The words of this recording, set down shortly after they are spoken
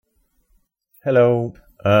Hello,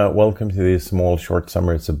 welcome to these small short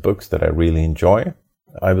summaries of books that I really enjoy.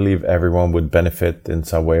 I believe everyone would benefit in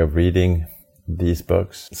some way of reading these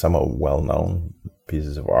books. Some are well-known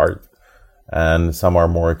pieces of art and some are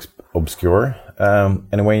more obscure.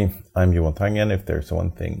 Anyway, I'm Johan Tangen. If there's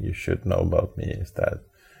one thing you should know about me is that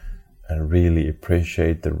I really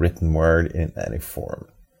appreciate the written word in any form.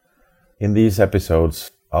 In these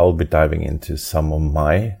episodes, I'll be diving into some of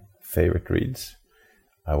my favorite reads.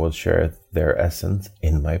 I will share their essence,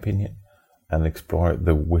 in my opinion, and explore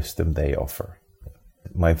the wisdom they offer.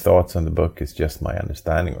 My thoughts on the book is just my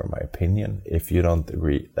understanding or my opinion. If you don't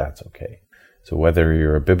agree, that's okay. So whether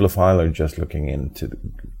you're a bibliophile or just looking into,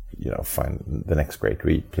 find the next great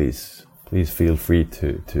read, please feel free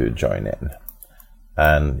to join in.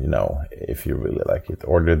 And, if you really like it,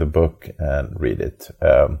 order the book and read it.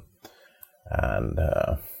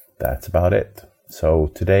 That's about it.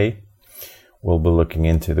 So today, we'll be looking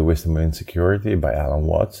into The Wisdom of Insecurity by Alan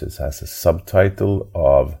Watts. It has a subtitle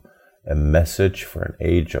of A Message for an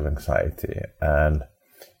Age of Anxiety. And,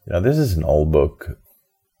 this is an old book.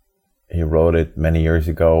 He wrote it many years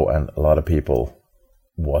ago, and a lot of people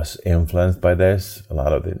was influenced by this. A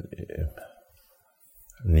lot of the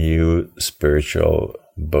new spiritual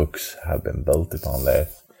books have been built upon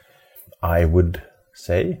this. I would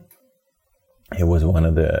say he was one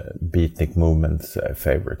of the beatnik movement's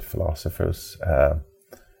favorite philosophers,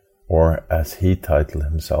 or as he titled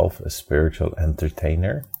himself, a spiritual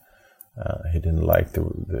entertainer. He didn't like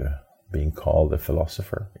the being called a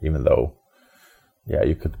philosopher, even though,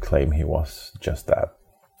 you could claim he was just that.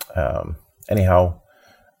 Anyhow,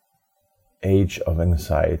 Age of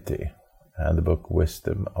Anxiety and the book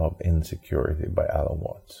Wisdom of Insecurity by Alan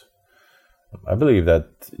Watts. I believe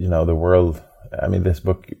that, the world, this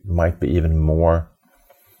book might be even more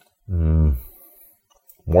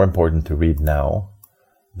important to read now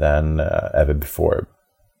than ever before.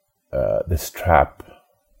 This trap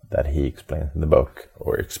that he explains in the book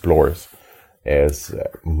or explores is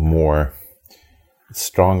more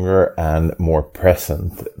stronger and more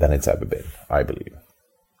present than it's ever been, I believe.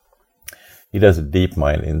 He does a deep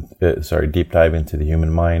dive into the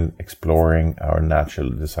human mind, exploring our natural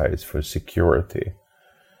desires for security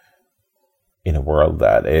in a world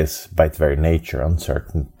that is, by its very nature,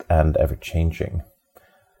 uncertain and ever-changing.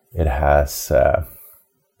 It has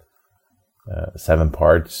 7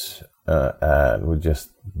 parts, and we'll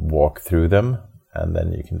just walk through them, and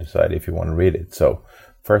then you can decide if you want to read it. So,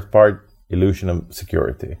 first part, Illusion of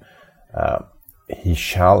Security. He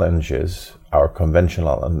challenges our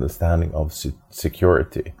conventional understanding of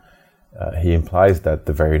security. He implies that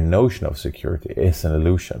the very notion of security is an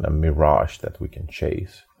illusion, a mirage that we can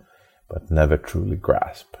chase, but never truly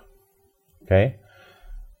grasp. Okay?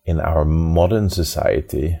 In our modern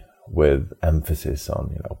society, with emphasis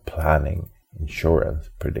on planning, insurance,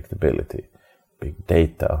 predictability, big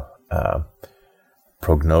data,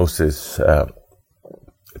 prognosis,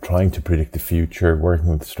 trying to predict the future, working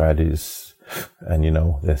with strategies, and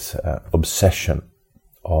this obsession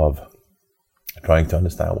of trying to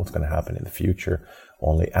understand what's going to happen in the future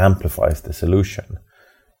only amplifies the solution.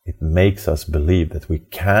 It makes us believe that we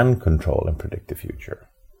can control and predict the future.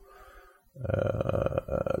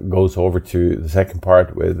 Goes over to the second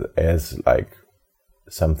part as like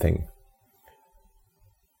something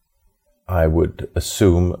I would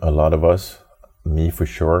assume a lot of us, me for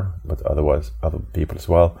sure, but otherwise other people as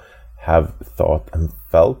well, have thought and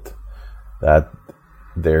felt that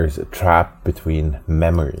there's a trap between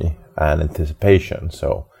memory and anticipation.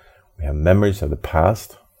 So we have memories of the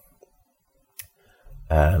past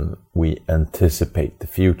and we anticipate the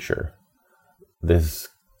future. This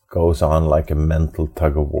goes on like a mental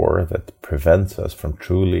tug of war that prevents us from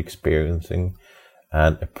truly experiencing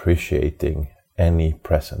and appreciating any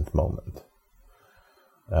present moment.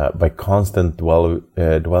 By constant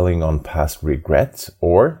dwelling on past regrets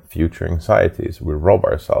or future anxieties, we rob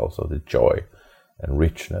ourselves of the joy and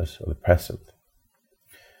richness of the present.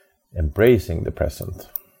 Embracing the present.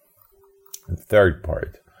 And third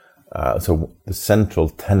part. So the central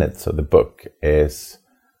tenets of the book is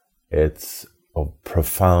it's of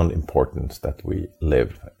profound importance that we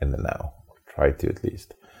live in the now, or try to at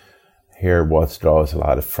least. Here Watts draws a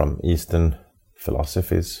lot from Eastern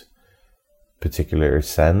philosophies, particularly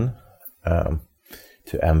Zen,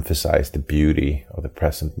 to emphasize the beauty of the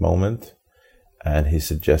present moment. And he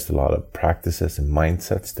suggests a lot of practices and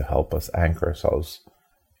mindsets to help us anchor ourselves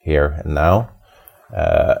here and now,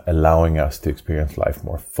 allowing us to experience life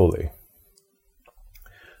more fully.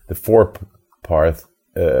 The fourth part,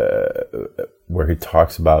 where he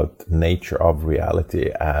talks about nature of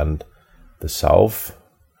reality and the self,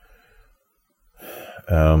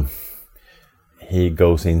 he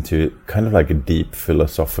goes into kind of like a deep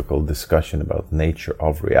philosophical discussion about nature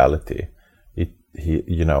of reality.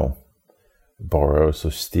 He borrows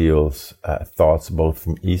or steals thoughts both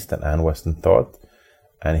from Eastern and Western thought,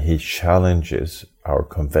 and he challenges our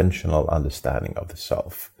conventional understanding of the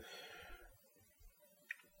self.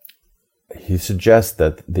 He suggests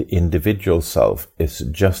that the individual self is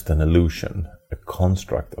just an illusion, a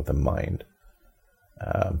construct of the mind,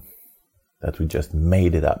 that we just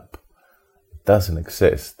made it up. It doesn't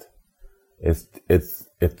exist. It's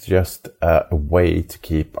just a way to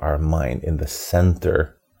keep our mind in the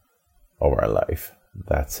center of our life.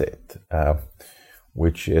 That's it.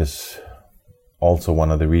 Which is also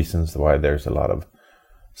one of the reasons why there's a lot of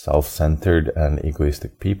self-centered and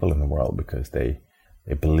egoistic people in the world, because they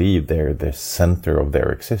believe they're the center of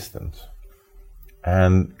their existence.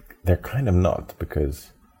 And they're kind of not,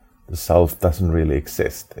 because the self doesn't really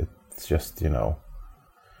exist. It's just,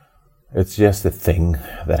 it's just a thing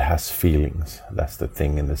that has feelings. That's the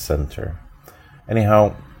thing in the center.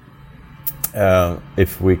 Anyhow,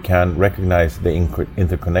 if we can recognize the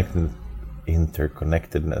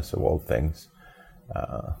interconnectedness of all things,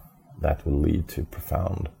 that will lead to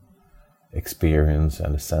profound experience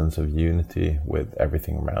and a sense of unity with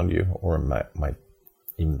everything around you, or might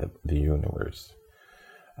even the universe.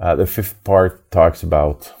 The fifth part talks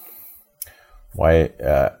about why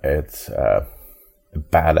it's a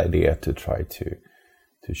bad idea to try to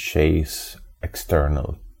chase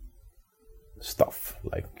external stuff,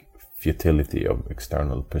 like futility of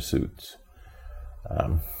external pursuits.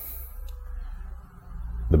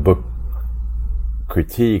 The book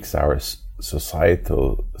critiques our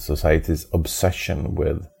society's obsession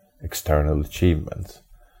with external achievements.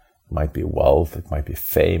 It might be wealth, it might be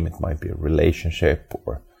fame, it might be a relationship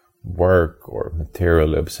or work or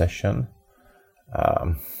material obsession.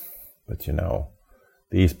 But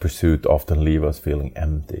these pursuits often leave us feeling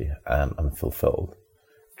empty and unfulfilled.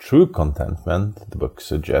 True contentment, the book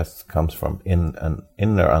suggests, comes from an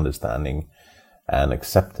inner understanding and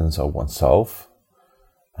acceptance of oneself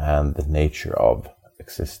and the nature of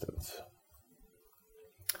existence.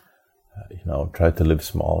 Try to live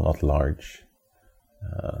small, not large.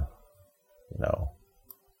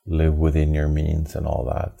 Live within your means and all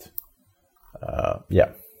that.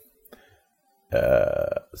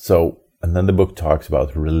 And then the book talks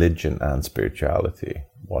about religion and spirituality.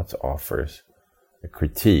 What offers a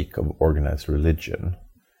critique of organized religion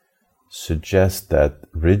suggests that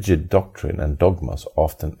rigid doctrine and dogmas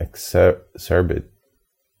often exacerbate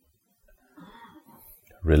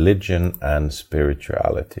religion and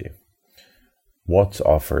spirituality. Watts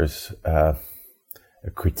offers a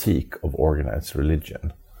critique of organized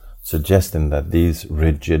religion, suggesting that these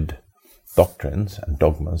rigid doctrines and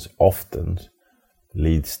dogmas often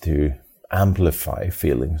leads to amplify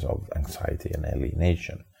feelings of anxiety and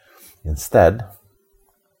alienation. Instead,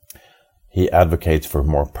 he advocates for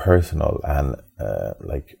more personal and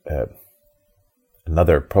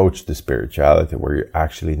another approach to spirituality, where you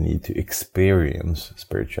actually need to experience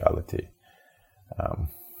spirituality.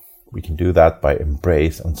 We can do that by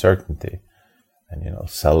embrace uncertainty and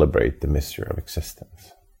celebrate the mystery of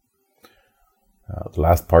existence. The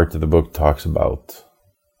last part of the book talks about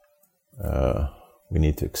we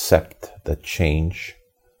need to accept that change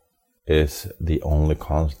is the only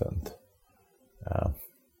constant.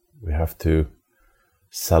 We have to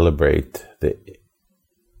celebrate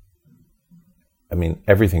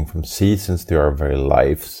everything from seasons to our very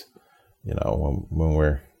lives.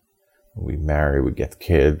 When we marry, we get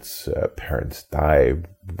kids, parents die,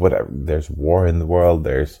 whatever. There's war in the world,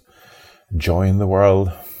 there's joy in the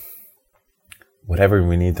world. Whatever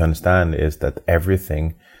we need to understand is that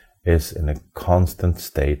everything is in a constant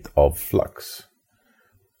state of flux.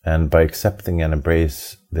 And by accepting and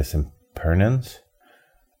embrace this impermanence,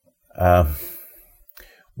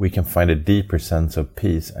 we can find a deeper sense of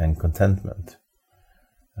peace and contentment.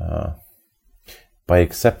 By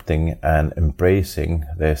accepting and embracing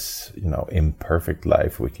this, imperfect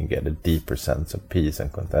life, we can get a deeper sense of peace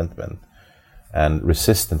and contentment. And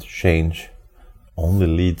resistance to change only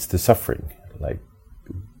leads to suffering.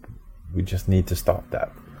 We just need to stop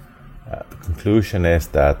that. The conclusion is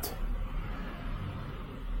that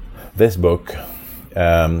this book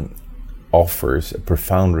offers a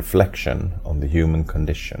profound reflection on the human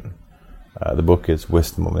condition. The book is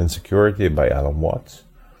Wisdom of Insecurity by Alan Watts,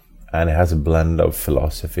 and it has a blend of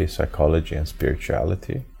philosophy, psychology, and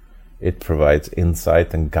spirituality. It provides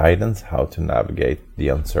insight and guidance how to navigate the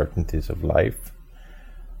uncertainties of life.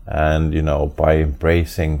 And, by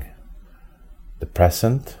embracing the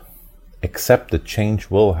present, accept that change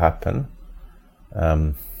will happen,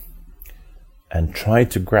 and try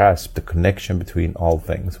to grasp the connection between all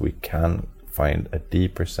things, we can find a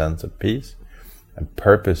deeper sense of peace and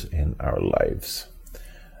purpose in our lives.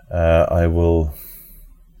 I will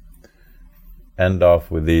end off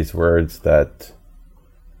with these words that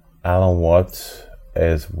Alan Watts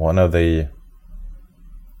is one of the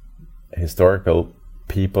historical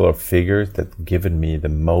people or figures that given me the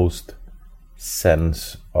most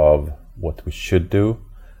sense of what we should do.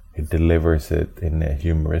 He delivers it in a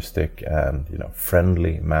humoristic and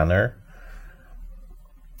friendly manner.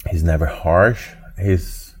 He's never harsh. He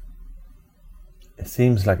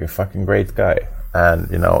seems like a fucking great guy. And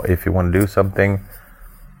if you want to do something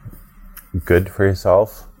good for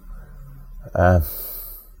yourself,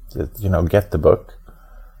 get the book.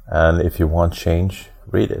 And if you want change,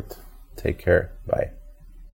 read it. Take care. Bye.